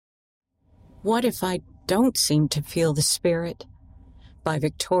What if I don't seem to feel the Spirit? By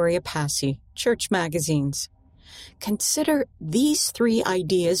Victoria Passy, Church Magazines. Consider these 3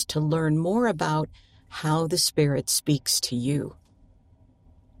 ideas to learn more about how the Spirit speaks to you.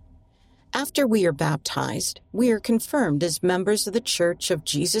 After we are baptized, we are confirmed as members of the Church of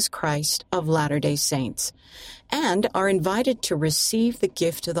Jesus Christ of Latter-day Saints and are invited to receive the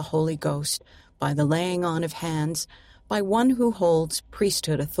gift of the Holy Ghost by the laying on of hands by one who holds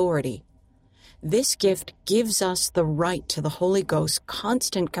priesthood authority. This gift gives us the right to the Holy Ghost's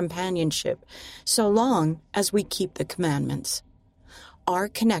constant companionship so long as we keep the commandments. Our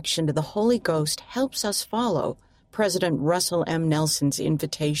connection to the Holy Ghost helps us follow President Russell M. Nelson's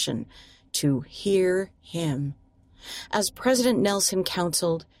invitation to hear Him. As President Nelson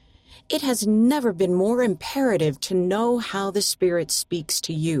counseled, "It has never been more imperative to know how the Spirit speaks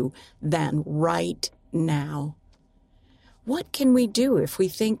to you than right now." What can we do if we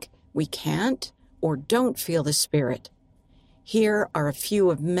think we can't or don't feel the Spirit? Here are a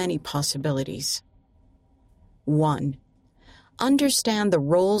few of many possibilities. 1. Understand the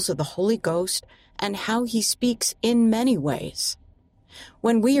roles of the Holy Ghost and how He speaks in many ways.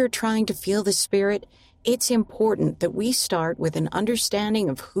 When we are trying to feel the Spirit, it's important that we start with an understanding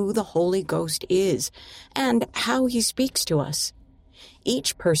of who the Holy Ghost is and how He speaks to us.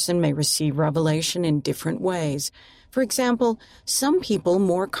 Each person may receive revelation in different ways. For example, some people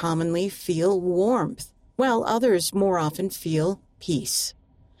more commonly feel warmth, while others more often feel peace.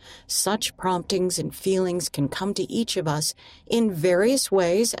 Such promptings and feelings can come to each of us in various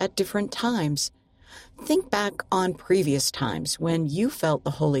ways at different times. Think back on previous times when you felt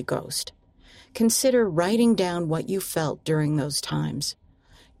the Holy Ghost. Consider writing down what you felt during those times.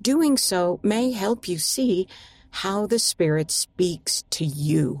 Doing so may help you see how the Spirit speaks to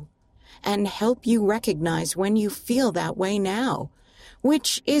you, and help you recognize when you feel that way now,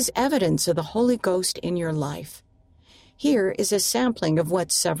 which is evidence of the Holy Ghost in your life. Here is a sampling of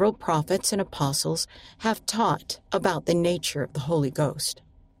what several prophets and apostles have taught about the nature of the Holy Ghost.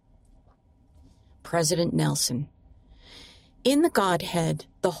 President Nelson. In the Godhead,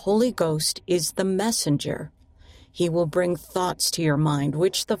 the Holy Ghost is the messenger. He will bring thoughts to your mind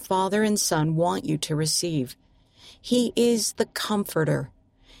which the Father and Son want you to receive. He is the Comforter.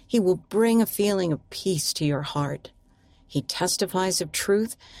 He will bring a feeling of peace to your heart. He testifies of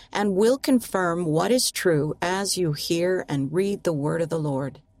truth and will confirm what is true as you hear and read the word of the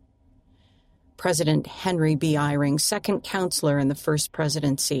Lord. President Henry B. Eyring, second counselor in the First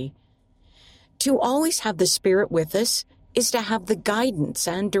Presidency. To always have the Spirit with us is to have the guidance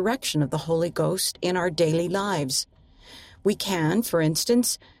and direction of the Holy Ghost in our daily lives. We can, for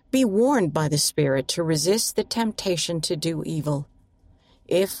instance, be warned by the Spirit to resist the temptation to do evil.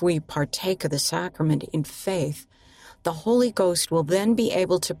 If we partake of the sacrament in faith, the Holy Ghost will then be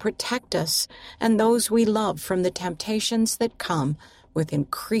able to protect us and those we love from the temptations that come with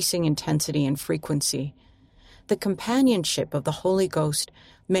increasing intensity and frequency. The companionship of the Holy Ghost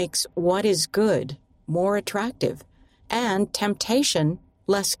makes what is good more attractive and temptation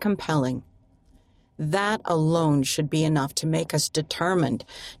less compelling. That alone should be enough to make us determined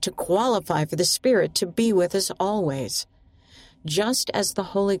to qualify for the Spirit to be with us always. Just as the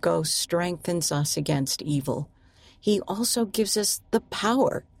Holy Ghost strengthens us against evil, He also gives us the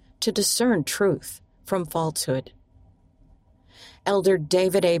power to discern truth from falsehood. Elder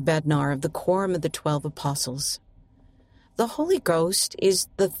David A. Bednar of the Quorum of the 12 Apostles. The Holy Ghost is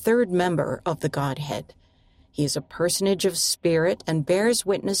the third member of the Godhead. He is a personage of spirit and bears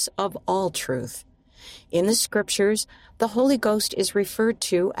witness of all truth. In the Scriptures, the Holy Ghost is referred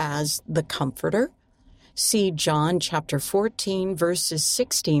to as the Comforter. See John chapter 14, verses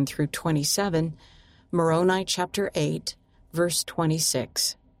 16 through 27, Moroni chapter 8, verse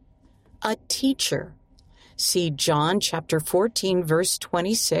 26. A teacher. See John chapter 14, verse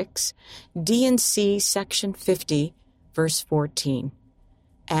 26, D&C section 50, verse 14.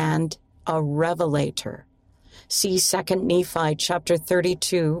 And a revelator. See 2 Nephi chapter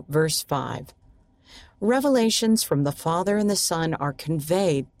 32, verse 5. Revelations from the Father and the Son are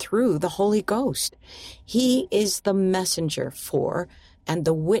conveyed through the Holy Ghost. He is the messenger for and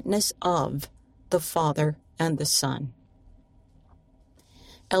the witness of the Father and the Son.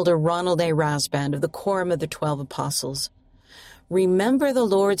 Elder Ronald A. Rasband of the Quorum of the 12 Apostles. Remember the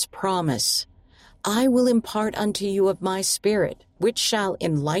Lord's promise. I will impart unto you of my Spirit, which shall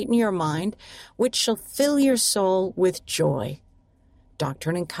enlighten your mind, which shall fill your soul with joy.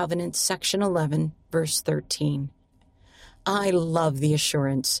 Doctrine and Covenants, section 11, verse 13. I love the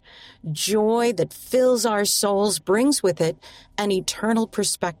assurance. Joy that fills our souls brings with it an eternal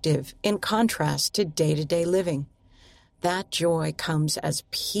perspective in contrast to day-to-day living. That joy comes as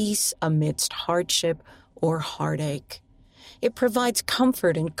peace amidst hardship or heartache. It provides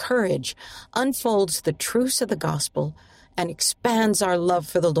comfort and courage, unfolds the truths of the gospel, and expands our love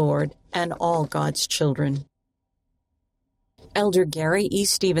for the Lord and all God's children. Elder Gary E.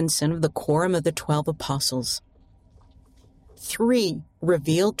 Stevenson of the Quorum of the 12 Apostles. 3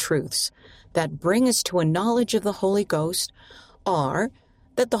 revealed truths that bring us to a knowledge of the Holy Ghost are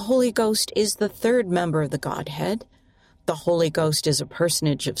that the Holy Ghost is the third member of the Godhead, the Holy Ghost is a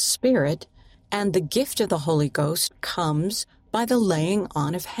personage of spirit, and the gift of the Holy Ghost comes by the laying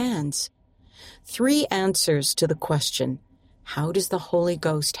on of hands. 3 answers to the question, how does the Holy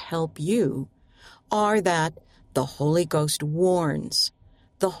Ghost help you, are that the Holy Ghost warns,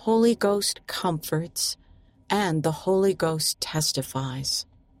 the Holy Ghost comforts, and the Holy Ghost testifies.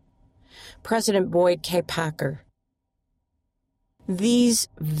 President Boyd K. Packer. These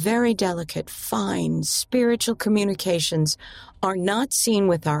very delicate, fine, spiritual communications are not seen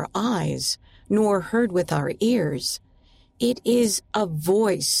with our eyes, nor heard with our ears. It is a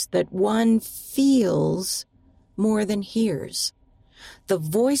voice that one feels more than hears. The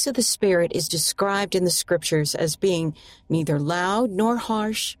voice of the Spirit is described in the Scriptures as being neither loud nor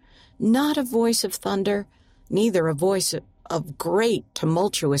harsh, not a voice of thunder, neither a voice of great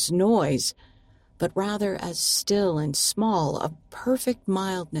tumultuous noise, but rather as still and small, of perfect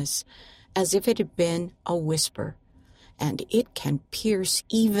mildness, as if it had been a whisper. And it can pierce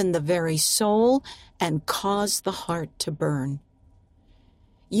even the very soul and cause the heart to burn.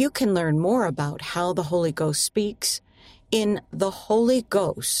 You can learn more about how the Holy Ghost speaks in the Holy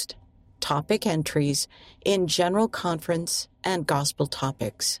Ghost topic entries in General Conference and Gospel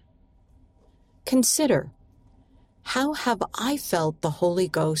Topics. Consider, how have I felt the Holy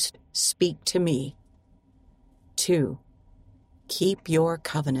Ghost speak to me? 2. Keep your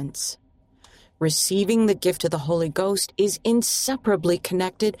covenants. Receiving the gift of the Holy Ghost is inseparably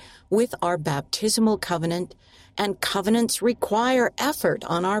connected with our baptismal covenant, and covenants require effort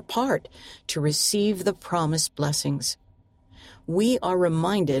on our part to receive the promised blessings. We are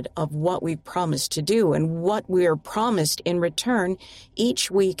reminded of what we promised to do and what we are promised in return each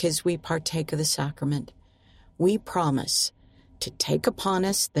week as we partake of the sacrament. We promise to take upon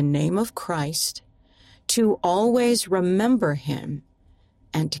us the name of Christ, to always remember him,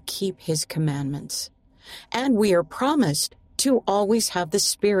 and to keep his commandments. And we are promised to always have the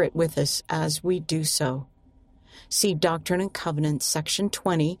Spirit with us as we do so. See Doctrine and Covenants, section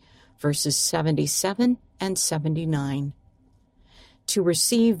 20, verses 77 and 79. To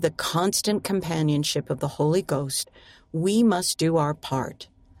receive the constant companionship of the Holy Ghost, we must do our part.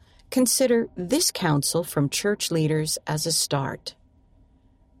 Consider this counsel from church leaders as a start.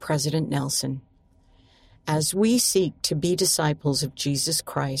 President Nelson. As we seek to be disciples of Jesus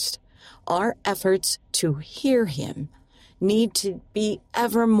Christ, our efforts to hear him need to be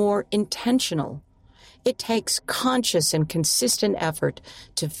ever more intentional. It takes conscious and consistent effort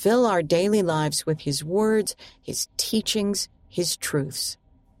to fill our daily lives with his words, his teachings, his truths.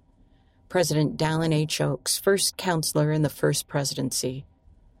 President Dallin H. Oaks, first counselor in the First Presidency.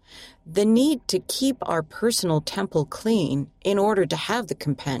 The need to keep our personal temple clean in order to have the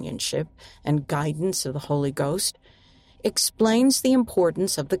companionship and guidance of the Holy Ghost explains the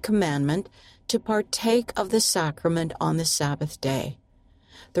importance of the commandment to partake of the sacrament on the Sabbath day.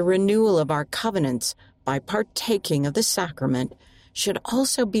 The renewal of our covenants by partaking of the sacrament should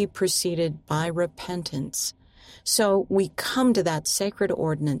also be preceded by repentance. So we come to that sacred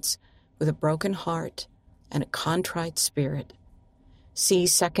ordinance with a broken heart and a contrite spirit. See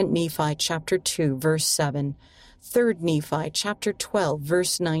 2 Nephi chapter 2, verse 7, 3 Nephi chapter 12,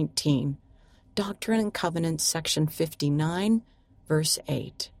 verse 19, Doctrine and Covenants, section 59, verse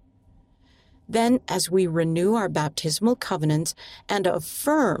 8. Then, as we renew our baptismal covenants and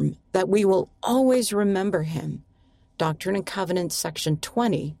affirm that we will always remember him, Doctrine and Covenants, section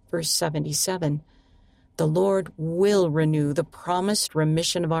 20, verse 77, the Lord will renew the promised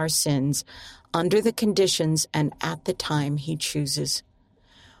remission of our sins under the conditions and at the time he chooses.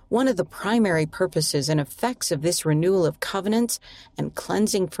 One of the primary purposes and effects of this renewal of covenants and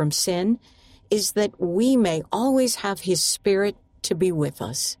cleansing from sin is that we may always have his Spirit to be with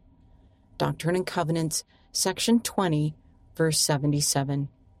us. Doctrine and Covenants, section 20, verse 77.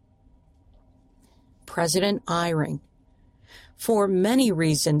 President Eyring. For many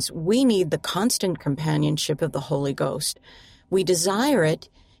reasons, we need the constant companionship of the Holy Ghost. We desire it,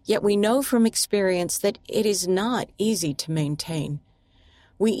 yet we know from experience that it is not easy to maintain.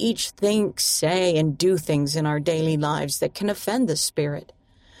 We each think, say, and do things in our daily lives that can offend the Spirit.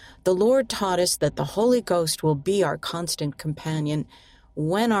 The Lord taught us that the Holy Ghost will be our constant companion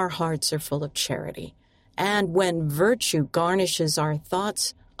when our hearts are full of charity and when virtue garnishes our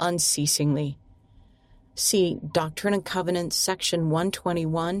thoughts unceasingly. See Doctrine and Covenants, section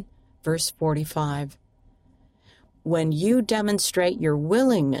 121, verse 45. When you demonstrate your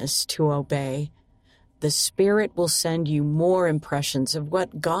willingness to obey, the Spirit will send you more impressions of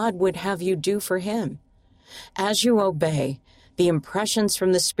what God would have you do for Him. As you obey, the impressions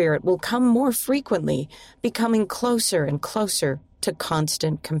from the Spirit will come more frequently, becoming closer and closer to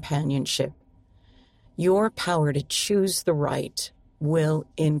constant companionship. Your power to choose the right will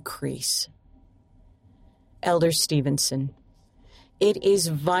increase. Elder Stevenson, it is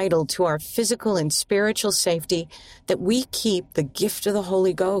vital to our physical and spiritual safety that we keep the gift of the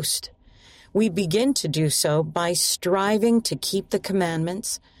Holy Ghost. We begin to do so by striving to keep the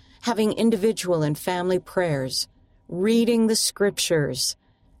commandments, having individual and family prayers, reading the Scriptures,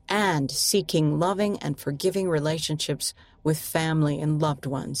 and seeking loving and forgiving relationships with family and loved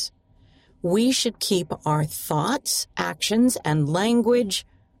ones. We should keep our thoughts, actions, and language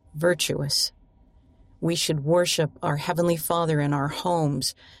virtuous. We should worship our Heavenly Father in our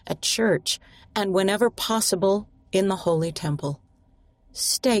homes, at church, and whenever possible in the Holy Temple.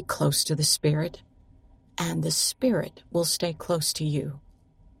 Stay close to the Spirit, and the Spirit will stay close to you.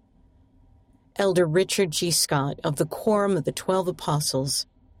 Elder Richard G. Scott of the Quorum of the 12 Apostles.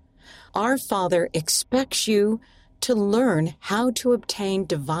 Our Father expects you to learn how to obtain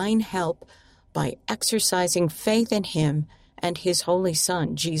divine help by exercising faith in Him and His Holy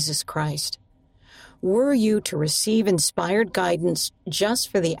Son, Jesus Christ. Were you to receive inspired guidance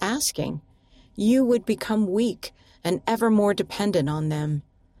just for the asking, you would become weak and ever more dependent on them.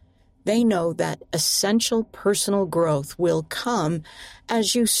 They know that essential personal growth will come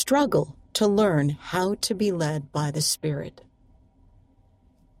as you struggle to learn how to be led by the Spirit.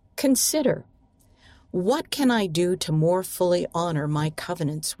 Consider, what can I do to more fully honor my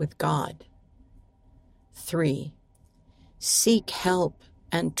covenants with God? 3. Seek help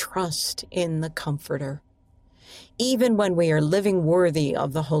and trust in the Comforter. Even when we are living worthy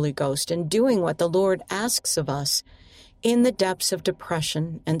of the Holy Ghost and doing what the Lord asks of us, in the depths of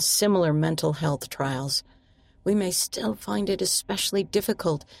depression and similar mental health trials, we may still find it especially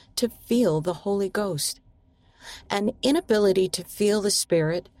difficult to feel the Holy Ghost. An inability to feel the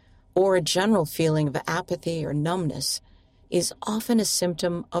Spirit, or a general feeling of apathy or numbness, is often a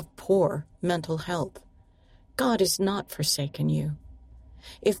symptom of poor mental health. God has not forsaken you.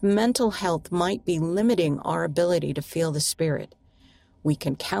 If mental health might be limiting our ability to feel the Spirit, we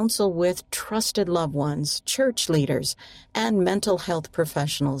can counsel with trusted loved ones, church leaders, and mental health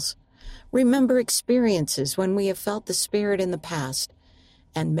professionals. Remember experiences when we have felt the Spirit in the past,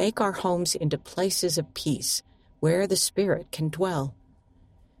 and make our homes into places of peace where the Spirit can dwell.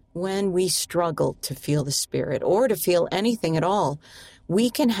 When we struggle to feel the Spirit, or to feel anything at all, we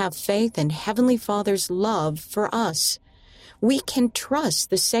can have faith in Heavenly Father's love for us. We can trust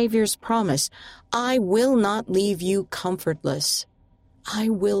the Savior's promise, I will not leave you comfortless. I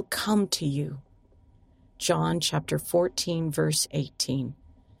will come to you. John chapter 14, verse 18.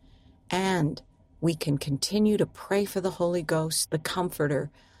 And we can continue to pray for the Holy Ghost, the Comforter,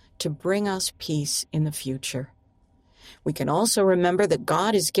 to bring us peace in the future. We can also remember that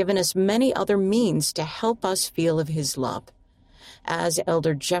God has given us many other means to help us feel of His love. As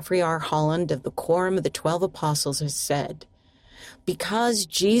Elder Jeffrey R. Holland of the Quorum of the 12 Apostles has said, because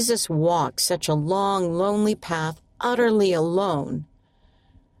Jesus walked such a long, lonely path utterly alone,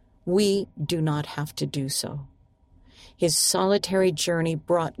 we do not have to do so. His solitary journey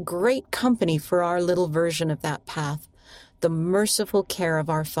brought great company for our little version of that path, the merciful care of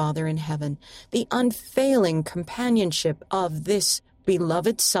our Father in heaven, the unfailing companionship of this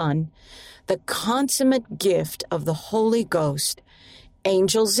beloved Son, the consummate gift of the Holy Ghost,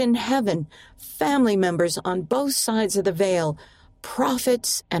 angels in heaven, family members on both sides of the veil,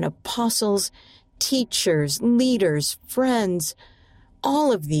 prophets and apostles, teachers, leaders, friends.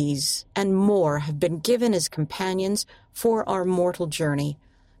 All of these and more have been given as companions for our mortal journey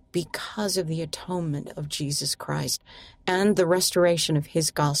because of the atonement of Jesus Christ and the restoration of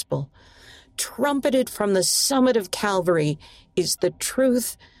His gospel. Trumpeted from the summit of Calvary is the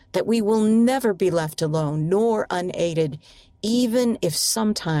truth that we will never be left alone nor unaided, even if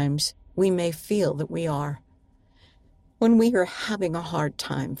sometimes we may feel that we are. When we are having a hard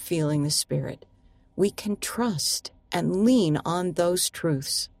time feeling the Spirit, we can trust and lean on those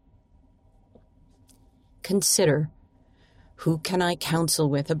truths. Consider, who can I counsel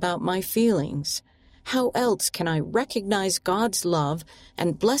with about my feelings? How else can I recognize God's love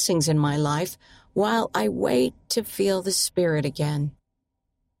and blessings in my life while I wait to feel the Spirit again?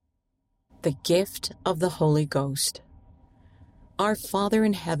 The gift of the Holy Ghost. Our Father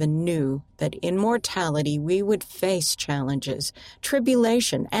in heaven knew that in mortality we would face challenges,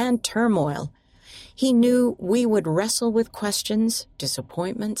 tribulation, and turmoil. He knew we would wrestle with questions,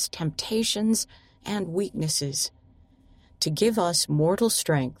 disappointments, temptations, and weaknesses. To give us mortal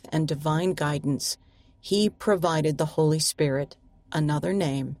strength and divine guidance, He provided the Holy Spirit, another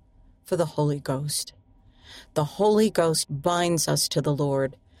name for the Holy Ghost. The Holy Ghost binds us to the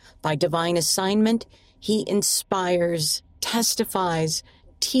Lord. By divine assignment, He inspires, testifies,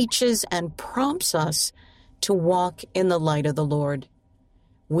 teaches, and prompts us to walk in the light of the Lord.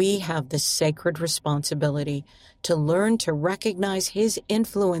 We have the sacred responsibility to learn to recognize His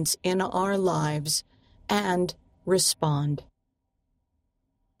influence in our lives and respond.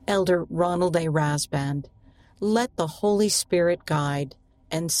 Elder Ronald A. Rasband, Let the Holy Spirit Guide,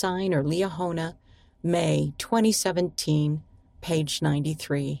 Ensign or Liahona, May 2017, page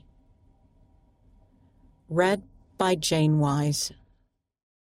 93. Read by Jane Wise.